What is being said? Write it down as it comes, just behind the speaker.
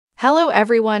Hello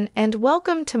everyone and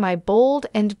welcome to my bold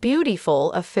and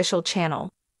beautiful official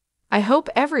channel. I hope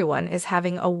everyone is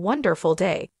having a wonderful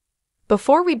day.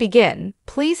 Before we begin,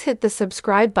 please hit the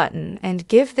subscribe button and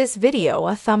give this video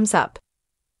a thumbs up.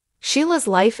 Sheila's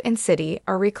life and city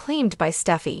are reclaimed by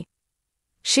Steffy.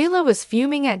 Sheila was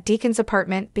fuming at Deacon's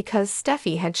apartment because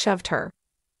Steffy had shoved her.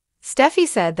 Steffy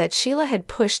said that Sheila had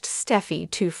pushed Steffy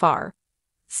too far.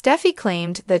 Steffy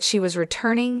claimed that she was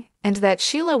returning and that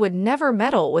Sheila would never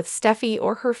meddle with Steffy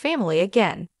or her family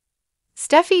again.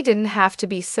 Steffy didn't have to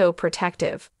be so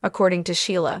protective, according to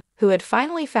Sheila, who had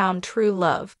finally found true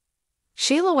love.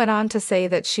 Sheila went on to say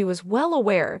that she was well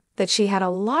aware that she had a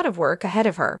lot of work ahead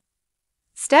of her.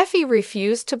 Steffy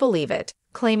refused to believe it,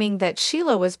 claiming that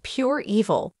Sheila was pure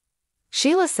evil.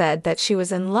 Sheila said that she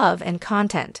was in love and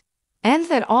content, and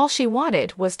that all she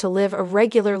wanted was to live a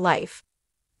regular life.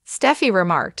 Steffy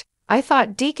remarked, "I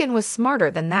thought Deacon was smarter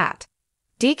than that."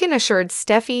 Deacon assured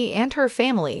Steffy and her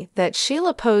family that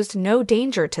Sheila posed no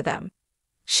danger to them.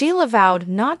 Sheila vowed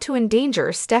not to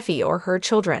endanger Steffy or her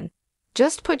children.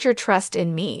 "Just put your trust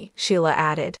in me," Sheila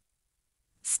added.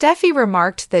 Steffy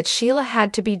remarked that Sheila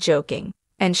had to be joking,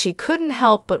 and she couldn't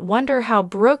help but wonder how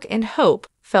Brooke and Hope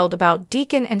felt about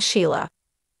Deacon and Sheila.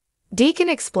 Deacon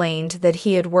explained that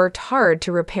he had worked hard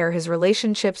to repair his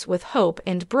relationships with Hope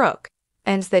and Brooke,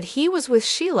 and that he was with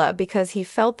Sheila because he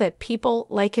felt that people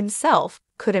like himself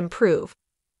could improve.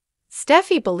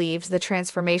 Steffy believed the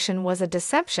transformation was a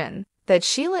deception, that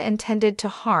Sheila intended to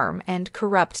harm and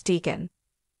corrupt Deacon.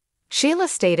 Sheila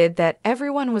stated that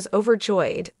everyone was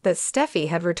overjoyed that Steffy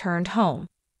had returned home.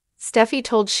 Steffy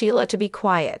told Sheila to be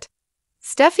quiet.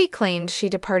 Steffy claimed she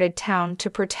departed town to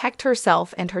protect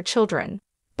herself and her children,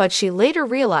 but she later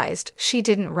realized she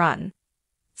didn't run.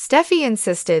 Steffy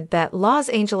insisted that Los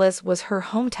Angeles was her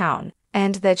hometown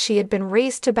and that she had been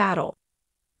raised to battle.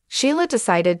 Sheila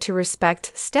decided to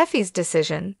respect Steffy's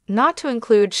decision not to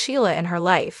include Sheila in her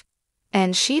life,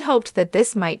 and she hoped that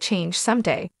this might change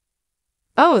someday.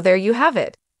 "Oh, there you have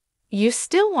it. You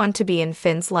still want to be in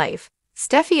Finn's life,"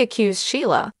 Steffy accused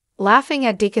Sheila, laughing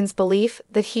at Deacon's belief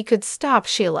that he could stop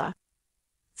Sheila.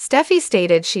 Steffy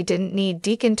stated she didn't need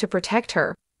Deacon to protect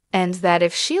her, and that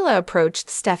if Sheila approached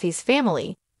Steffy's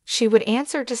family, she would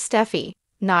answer to Steffy,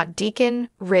 not Deacon,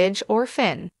 Ridge, or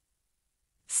Finn.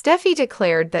 Steffy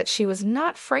declared that she was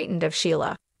not frightened of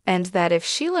Sheila, and that if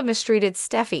Sheila mistreated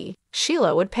Steffy,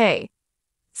 Sheila would pay.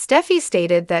 Steffy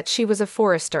stated that she was a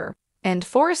forester, and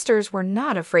foresters were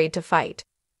not afraid to fight.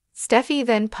 Steffy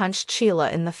then punched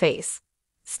Sheila in the face.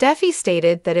 Steffy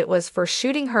stated that it was for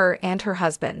shooting her and her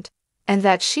husband, and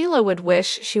that Sheila would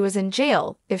wish she was in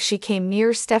jail if she came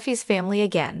near Steffy's family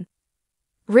again.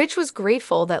 Ridge was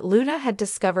grateful that Luna had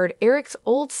discovered Eric's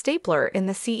old stapler in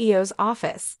the CEO's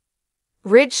office.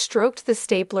 Ridge stroked the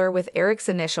stapler with Eric's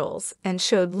initials and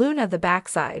showed Luna the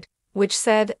backside, which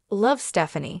said, "Love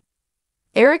Stephanie."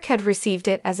 Eric had received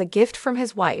it as a gift from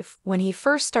his wife when he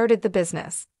first started the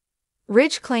business.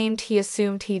 Ridge claimed he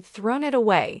assumed he'd thrown it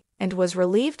away and was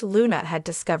relieved Luna had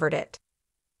discovered it.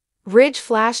 Ridge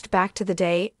flashed back to the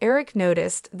day Eric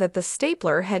noticed that the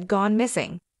stapler had gone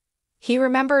missing. He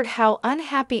remembered how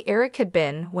unhappy Eric had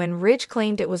been when Ridge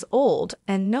claimed it was old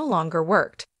and no longer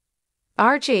worked.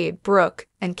 RJ, Brooke,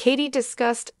 and Katie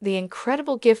discussed the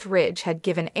incredible gift Ridge had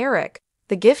given Eric,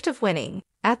 the gift of winning,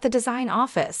 at the design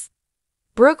office.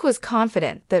 Brooke was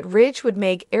confident that Ridge would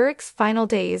make Eric's final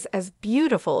days as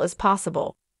beautiful as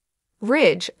possible.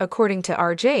 Ridge, according to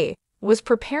RJ, was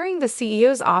preparing the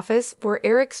CEO's office for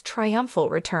Eric's triumphal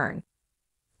return.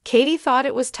 Katie thought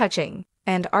it was touching,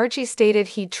 and RJ stated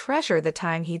he'd treasure the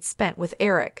time he'd spent with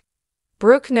Eric.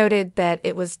 Brooke noted that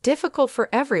it was difficult for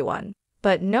everyone,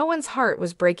 but no one's heart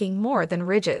was breaking more than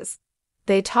Ridge's.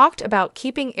 They talked about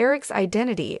keeping Eric's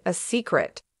identity a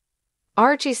secret.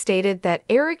 RJ stated that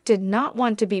Eric did not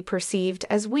want to be perceived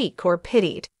as weak or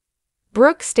pitied.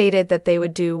 Brooke stated that they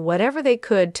would do whatever they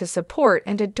could to support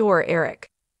and adore Eric.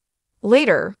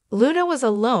 Later, Luna was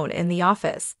alone in the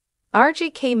office.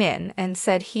 RJ came in and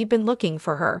said he'd been looking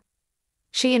for her.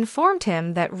 She informed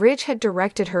him that Ridge had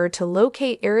directed her to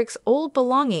locate Eric's old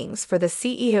belongings for the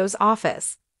CEO's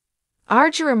office.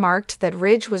 RJ remarked that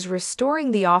Ridge was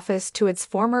restoring the office to its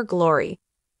former glory.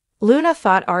 Luna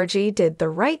thought RJ did the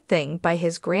right thing by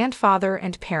his grandfather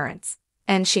and parents,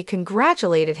 and she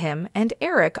congratulated him and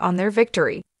Eric on their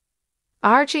victory.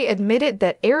 RJ admitted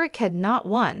that Eric had not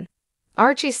won.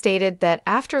 RJ stated that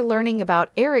after learning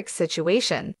about Eric's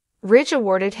situation, Ridge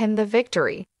awarded him the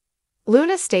victory.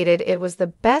 Luna stated it was the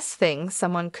best thing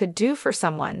someone could do for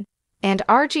someone, and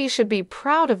RJ should be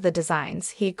proud of the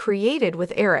designs he created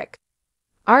with Eric.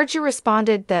 RJ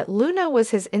responded that Luna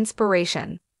was his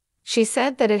inspiration. She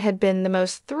said that it had been the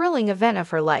most thrilling event of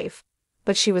her life,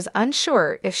 but she was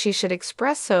unsure if she should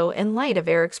express so in light of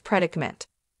Eric's predicament.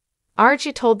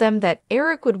 Archie told them that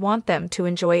Eric would want them to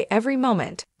enjoy every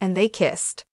moment, and they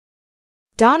kissed.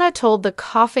 Donna told the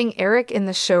coughing Eric in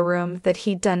the showroom that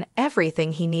he'd done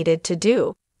everything he needed to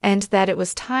do, and that it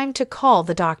was time to call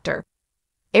the doctor.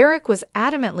 Eric was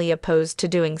adamantly opposed to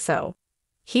doing so.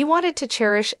 He wanted to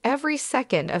cherish every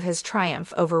second of his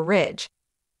triumph over Ridge.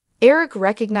 Eric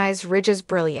recognized Ridge's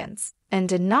brilliance and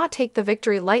did not take the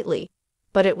victory lightly,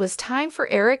 but it was time for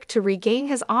Eric to regain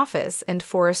his office and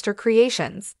Forrester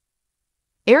Creations.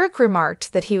 Eric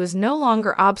remarked that he was no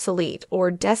longer obsolete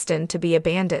or destined to be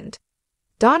abandoned.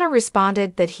 Donna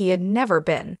responded that he had never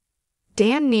been.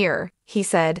 "Damn near," he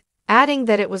said, adding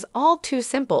that it was all too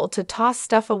simple to toss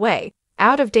stuff away,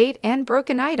 out of date and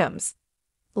broken items.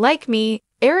 "Like me,"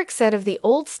 Eric said of the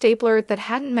old stapler that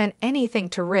hadn't meant anything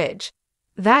to Ridge.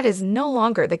 "That is no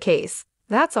longer the case.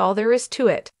 That's all there is to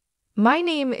it. My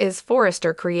name is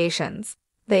Forrester Creations."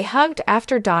 They hugged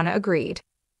after Donna agreed.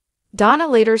 Donna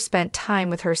later spent time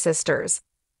with her sisters.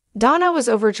 Donna was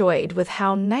overjoyed with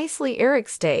how nicely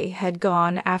Eric's day had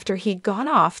gone after he'd gone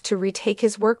off to retake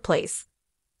his workplace.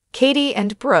 Katie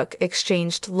and Brooke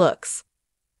exchanged looks.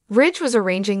 Ridge was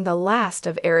arranging the last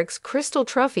of Eric's crystal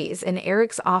trophies in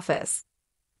Eric's office.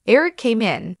 Eric came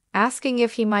in, asking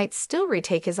if he might still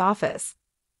retake his office.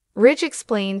 Ridge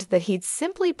explained that he'd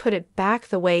simply put it back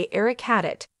the way Eric had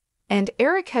it, and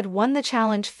Eric had won the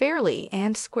challenge fairly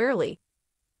and squarely.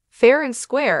 "Fair and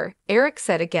square," Eric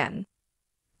said again.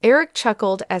 Eric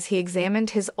chuckled as he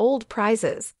examined his old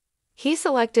prizes. He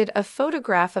selected a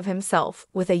photograph of himself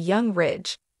with a young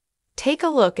Ridge. "Take a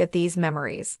look at these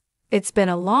memories. It's been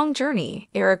a long journey,"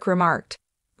 Eric remarked.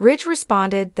 Ridge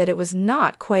responded that it was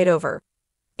not quite over.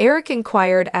 Eric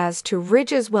inquired as to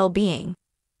Ridge's well-being.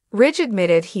 Ridge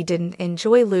admitted he didn't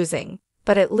enjoy losing,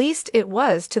 but at least it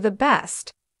was to the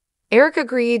best. Eric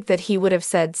agreed that he would have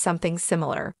said something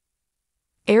similar.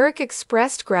 Eric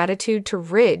expressed gratitude to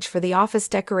Ridge for the office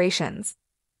decorations.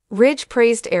 Ridge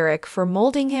praised Eric for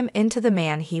molding him into the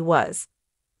man he was.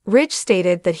 Ridge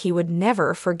stated that he would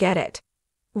never forget it.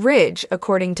 Ridge,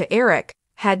 according to Eric,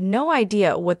 had no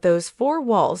idea what those 4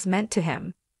 walls meant to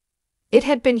him. It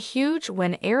had been huge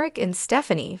when Eric and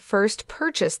Stephanie first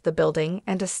purchased the building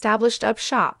and established up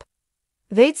shop.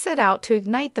 They'd set out to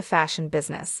ignite the fashion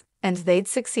business, and they'd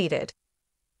succeeded.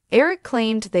 Eric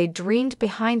claimed they dreamed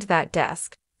behind that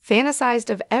desk, fantasized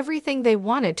of everything they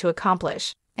wanted to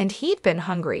accomplish, and he'd been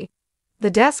hungry.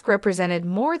 The desk represented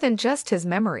more than just his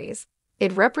memories.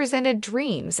 It represented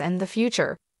dreams and the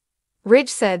future. Ridge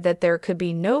said that there could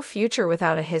be no future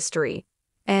without a history,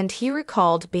 and he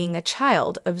recalled being a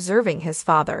child observing his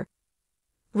father.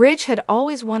 Ridge had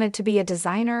always wanted to be a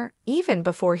designer even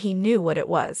before he knew what it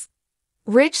was.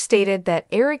 Ridge stated that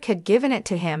Eric had given it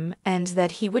to him and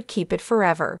that he would keep it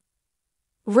forever.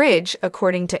 Ridge,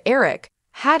 according to Eric,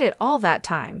 had it all that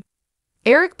time.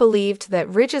 Eric believed that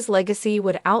Ridge's legacy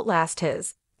would outlast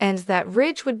his, and that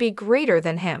Ridge would be greater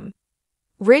than him.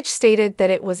 Ridge stated that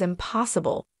it was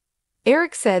impossible.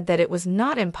 Eric said that it was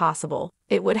not impossible.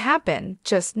 It would happen,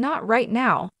 just not right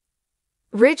now.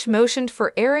 Ridge motioned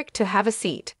for Eric to have a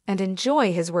seat and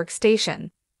enjoy his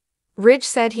workstation. Ridge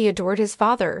said he adored his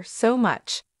father so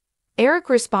much. Eric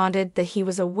responded that he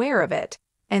was aware of it,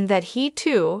 and that he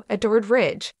too adored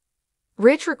Ridge.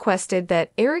 Ridge requested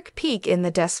that Eric peek in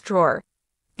the desk drawer.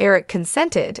 Eric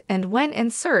consented and went in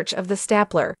search of the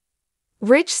stapler.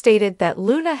 Ridge stated that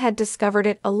Luna had discovered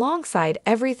it alongside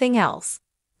everything else.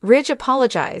 Ridge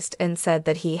apologized and said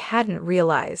that he hadn't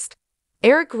realized.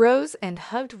 Eric rose and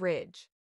hugged Ridge.